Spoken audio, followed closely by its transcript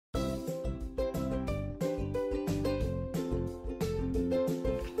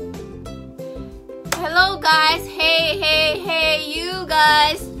Hello guys! Hey you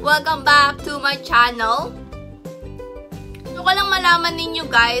guys! Welcome back to my channel. Gusto ko lang malaman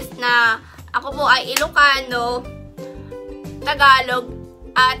ninyo guys na ako po ay Ilocano, Tagalog,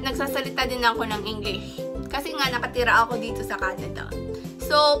 at nagsasalita din ako ng English. Kasi nga nakatira ako dito sa Canada.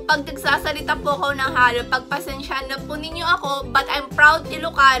 So, pag nagsasalita po ako ng halo, pagpasensya na po ninyo ako, but I'm proud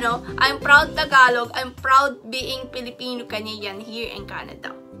Ilocano, I'm proud Tagalog, I'm proud being Filipino-Canadian here in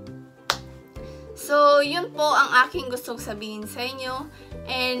Canada. So, yun po ang aking gustong sabihin sa inyo.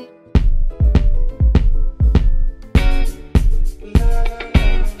 And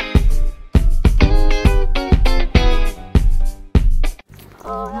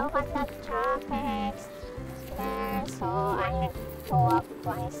look at that traffic there, so I need to walk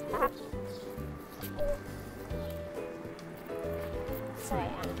one stop. So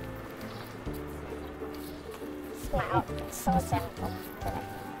yeah, smile, so simple today.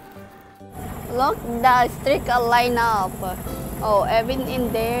 Look, the street line up. Oh, even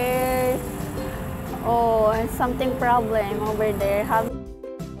in there. Oh, something problem over there. The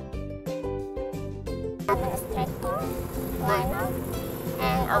street line up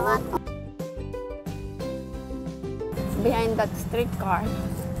and a lot of behind that streetcar.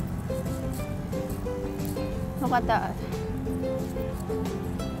 Look at that.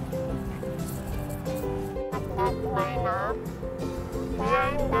 at that line up.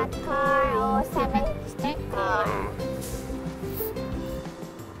 Behind that car, oh, 7 streetcar.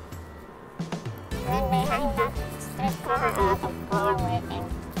 And behind that streetcar, a lot of car waiting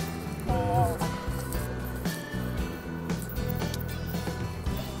to move.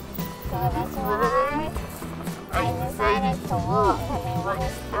 So that's why I decided to walk only one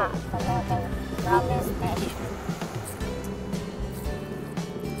stop to go to Province Station.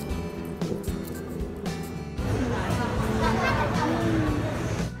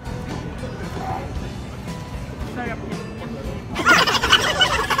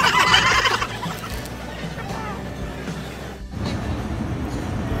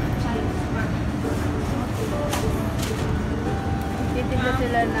 Titinda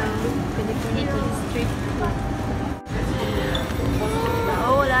sila ng Filipino street food.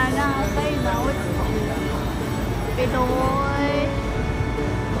 Oh, wala na. Okay, now it's Pinoy.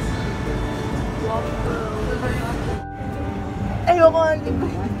 Ayoko nga.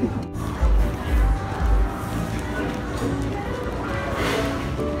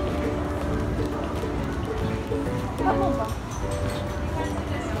 Tama ba?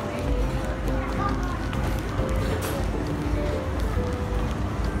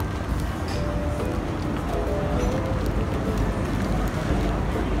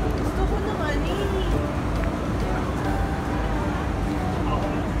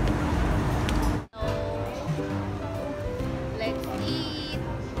 let's eat.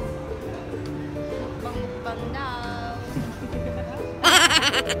 Mukbang daw.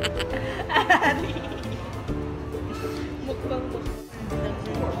 Mukbang mo.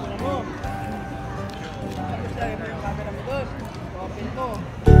 Lagay mo yung camera mo doon. Open mo.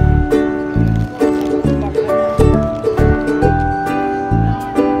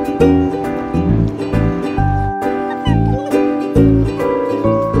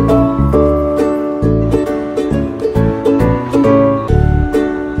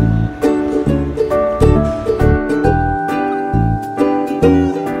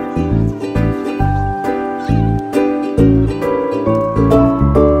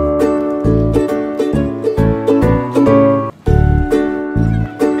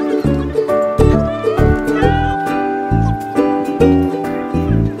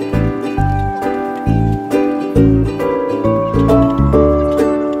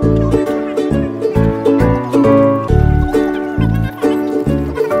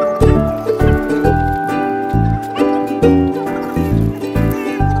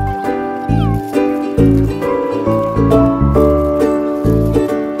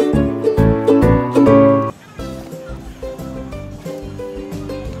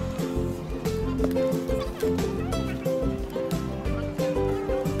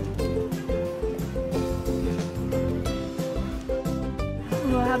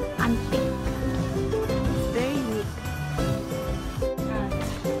 You have antique. It's very unique.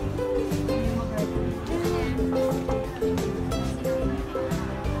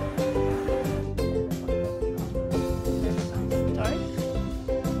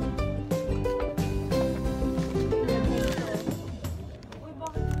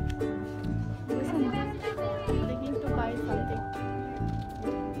 Thinking to buy something.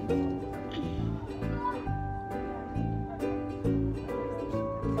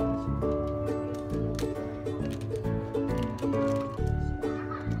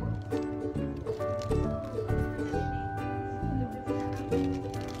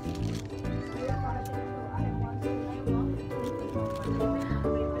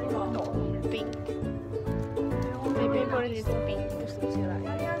 one is pink. Gusto ko sila.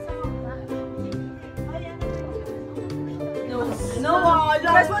 No, you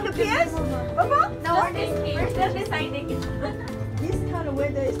guys want the PS? Papa? No, we're just deciding. This kind of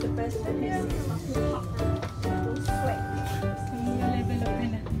weather is the best for PS.